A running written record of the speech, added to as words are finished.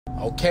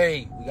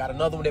Okay, we got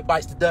another one that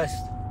bites the dust.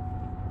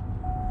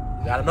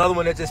 We got another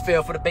one that just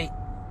fell for the bait.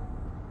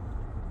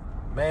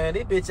 Man,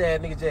 this bitch ass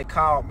nigga just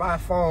called my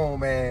phone,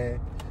 man.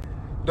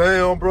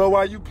 Damn, bro,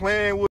 why you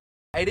playing with?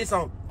 Hey, this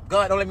on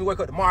God, don't let me wake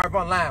up tomorrow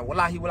online.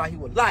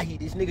 Wallahi,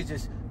 this nigga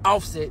just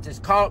Offset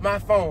just called my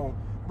phone.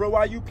 Bro,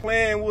 why you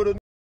playing with a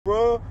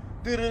bro?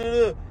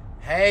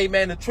 Hey,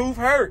 man, the truth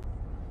hurt.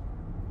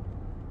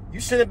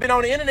 You shouldn't have been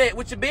on the internet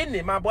with your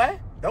business, my boy.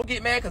 Don't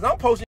get mad because I'm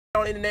posting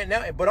on the internet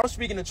now, but I'm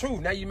speaking the truth.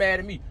 Now you mad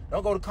at me.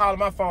 Don't go to calling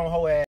my phone,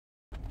 hoe ass.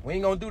 We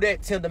ain't gonna do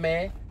that, Tinder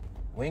man.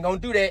 We ain't gonna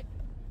do that.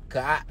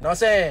 Cause I, know what I'm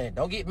saying?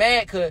 Don't get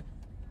mad cause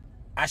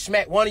I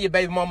smacked one of your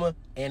baby mama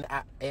and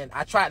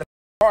I tried to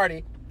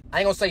Cardi. I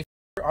ain't gonna say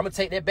I'm gonna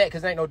take that back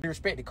cause ain't no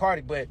disrespect to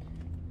Cardi, but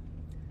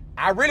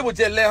I really would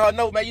just let her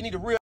know, man, you need a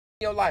real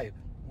in your life.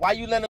 Why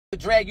you letting her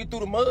drag you through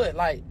the mud?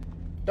 Like,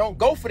 don't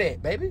go for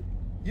that, baby.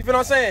 You feel what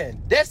I'm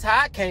saying? That's how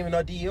I came in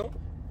her DM.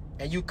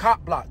 And you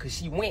cop block cause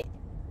she went. You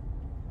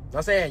know what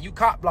I'm saying? You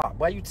cop block,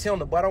 boy, you tell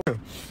her, boy, don't.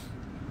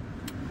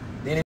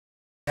 Then it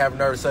have a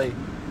nerve to say,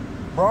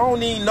 bro, I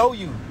don't even know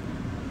you.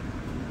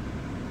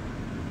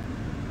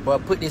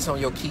 But put this on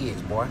your kids,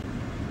 boy.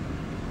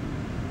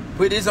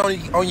 Put this on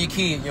your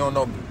kids, you don't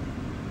know me.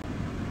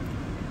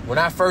 When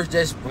I first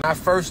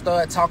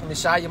started talking to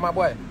Shia, my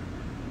boy,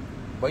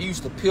 you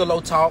used to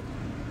pillow talk,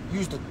 you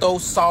used to throw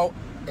salt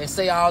and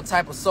say all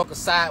type of sucker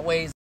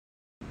sideways.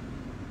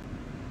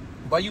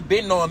 But you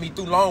been knowing me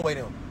through long way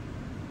them.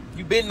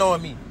 You been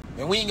knowing me.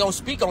 And we ain't gonna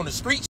speak on the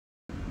streets.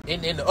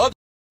 And the other,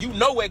 you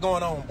know what's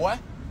going on, boy.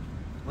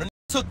 When they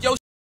took your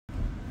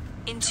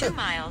in 2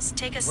 miles,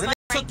 take a slight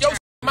right turn,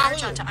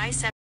 merge onto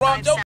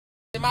I-757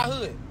 in my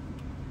hood.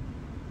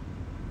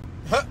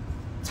 Huh?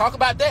 Talk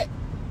about that,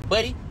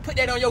 buddy. Put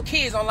that on your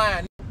kids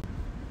online.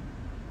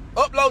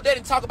 Upload that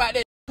and talk about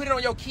that. Put it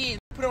on your kids.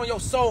 Put it on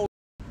your soul.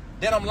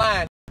 That I'm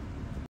lying.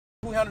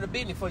 Who handled the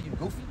business for you,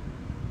 goofy?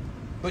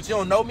 But you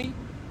don't know me.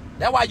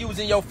 That's why you was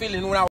in your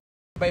feelings when I was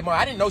baby mama.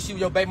 I didn't know she was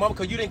your baby mama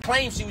because you didn't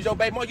claim she was your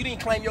baby mama. You didn't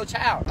claim your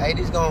child. Hey,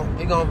 this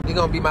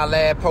gonna be my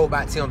last pro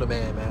about Tinder,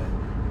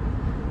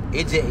 man.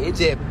 It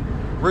just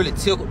really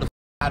tickled the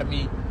out of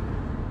me.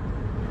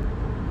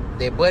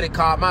 That buddy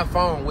called my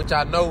phone, which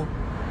I know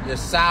your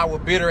sour,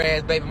 bitter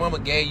ass baby mama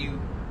gave you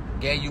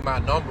my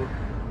number.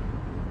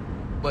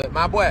 But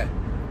my boy,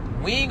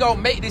 we ain't gonna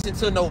make this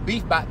into no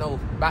beef about no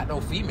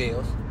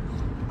females.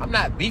 I'm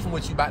not beefing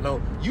with you about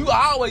no. You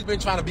always been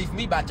trying to beef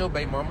me about your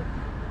baby mama.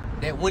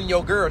 That wasn't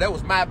your girl. That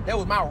was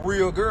my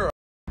real girl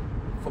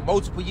for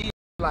multiple years.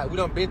 Like we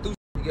done been through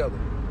together.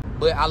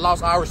 But I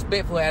lost all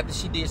respect for her after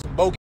she did some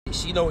bogus shit.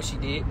 She know what she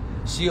did.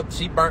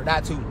 She burnt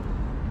out too.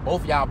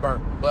 Both y'all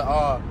burnt. But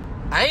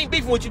I ain't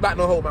beefing with you about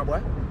no hoe, my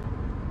boy.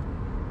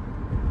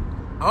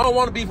 I don't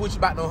want to beef with you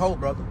about no hoe,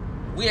 brother.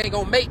 We ain't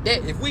gonna make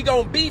that. If we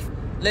gonna beef,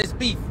 let's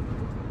beef.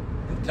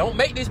 Don't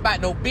make this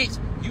about no bitch.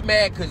 You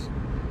mad cause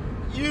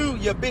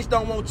your bitch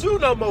don't want you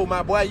no more,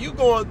 my boy. You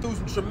going through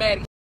some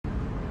traumatic shit.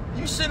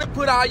 You shouldn't have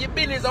put all your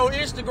business on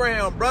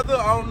Instagram, brother,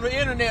 on the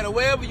internet or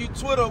wherever you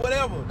Twitter or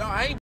whatever. No,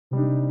 I ain't